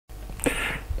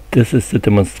This is the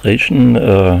demonstration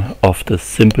of the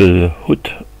simple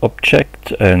hood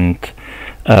object and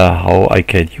how I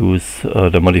can use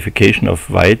the modification of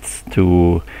whites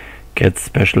to get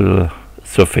special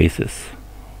surfaces.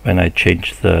 When I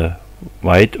change the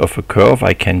white of a curve,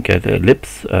 I can get an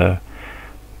ellipse,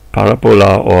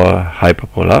 parabola or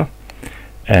hyperbola,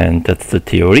 and that's the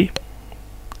theory.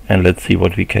 And let's see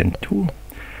what we can do.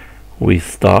 We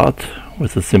start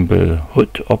with a simple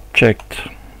hood object.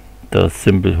 The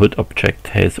simple hood object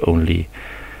has only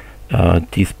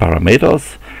these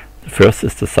parameters. The first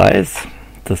is the size.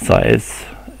 The size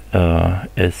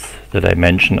is the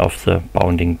dimension of the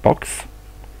bounding box,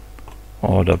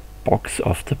 or the box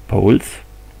of the poles,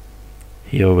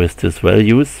 here with these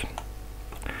values.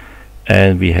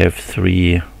 And we have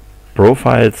 3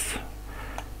 profiles,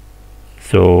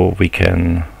 so we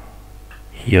can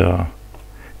here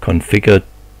configure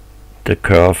the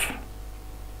curve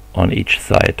on each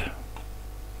side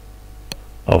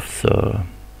of the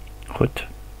hood.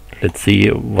 Let's see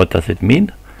what does it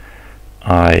mean.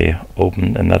 I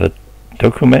open another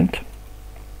document,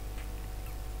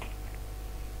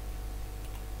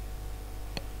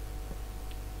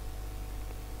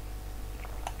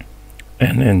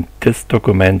 and in this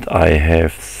document I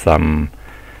have some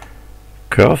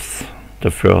curves. The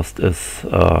first is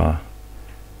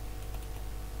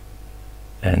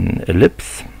an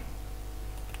ellipse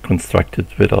constructed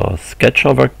with a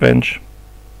sketcher workbench.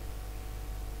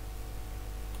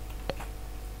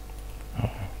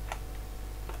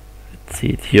 Let's see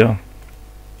it here,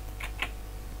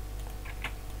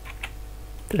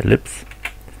 the ellipse.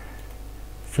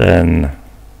 Then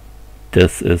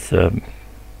this is a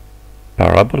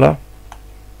parabola,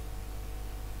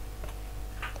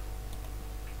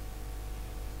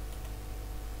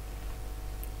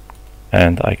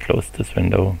 and I close this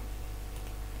window.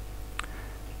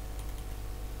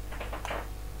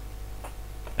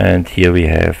 And here we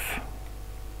have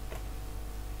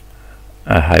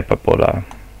a hyperbola.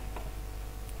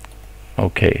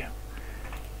 Okay.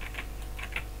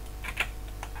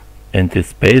 In this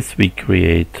space we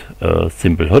create a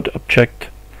simple hood object,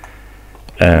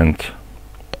 and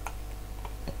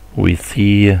we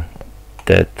see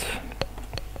that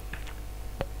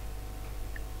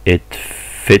it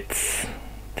fits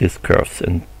these curves.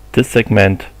 In this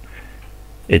segment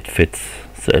it fits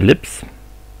the ellipse.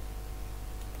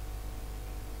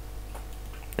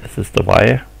 This is the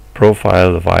Y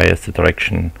profile. The Y is the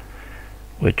direction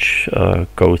which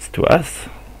goes to us.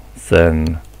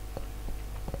 Then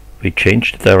we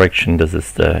change the direction. This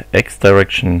is the X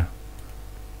direction.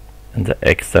 In the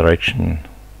X direction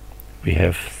we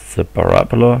have the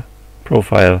parabola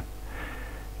profile,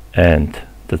 and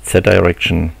the Z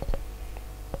direction,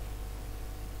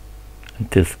 in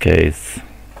this case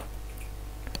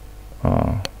we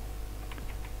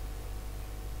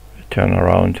turn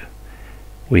around,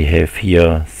 we have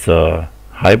here the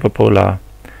hyperbola,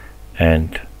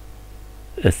 and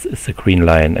this is the green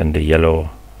line, and the yellow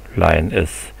line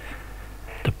is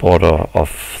the border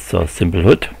of the simple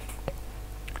hood.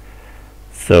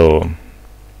 So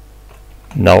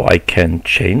now I can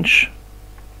change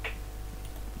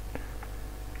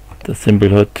the simple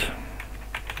hood.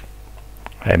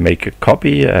 I make a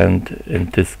copy, and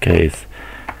in this case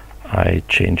I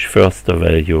change first the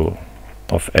value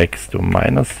of X to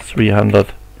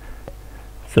 -300,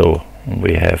 so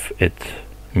we have it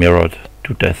mirrored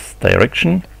to this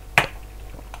direction.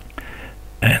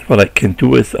 And what I can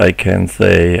do is I can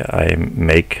say I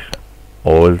make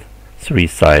all 3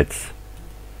 sides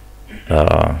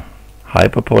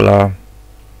hyperbola.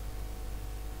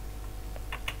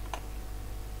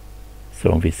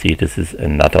 So we see this is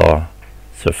another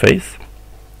surface.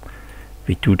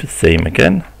 We do the same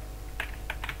again.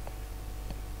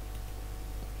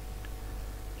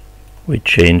 We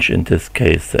change in this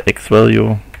case the X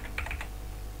value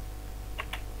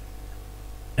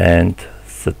and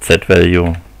the Z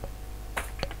value,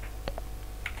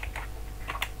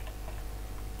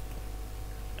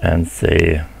 and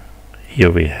say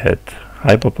here we had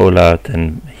hyperbola,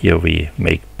 then here we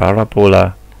make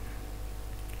parabola.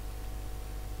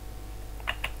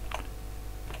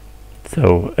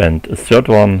 So, and a third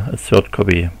one, a third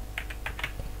copy.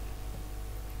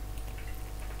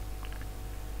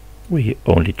 We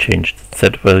only change the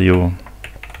Z value,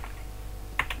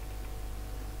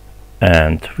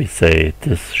 and we say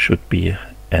this should be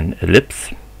an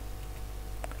ellipse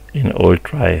in all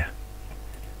 3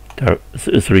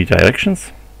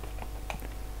 directions.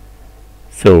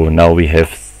 So now we have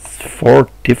 4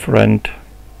 different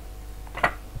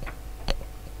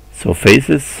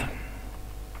surfaces.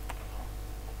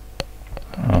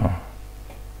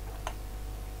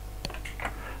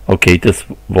 Okay, this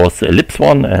was the ellipse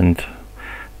one, and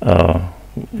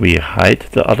we hide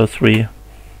the other three.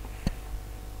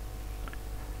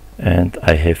 And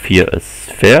I have here a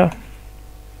sphere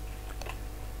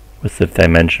with the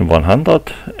dimension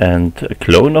 100 and a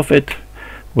clone of it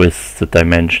with the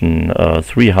dimension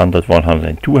 300, 100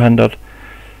 and 200,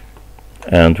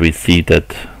 and we see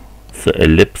that the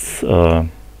ellipse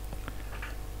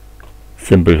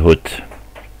simple hood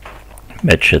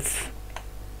matches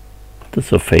the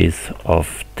surface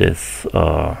of this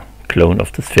clone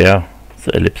of the sphere,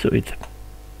 the ellipsoid.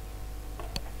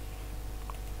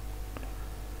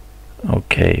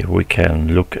 Okay, we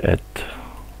can look at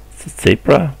the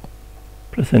zebra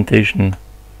presentation.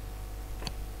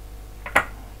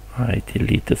 I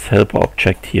delete this helper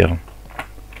object here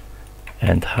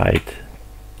and hide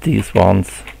these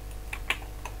ones.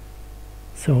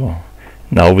 So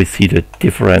now we see the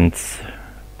difference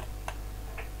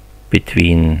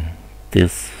between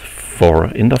these four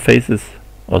interfaces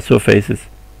or surfaces.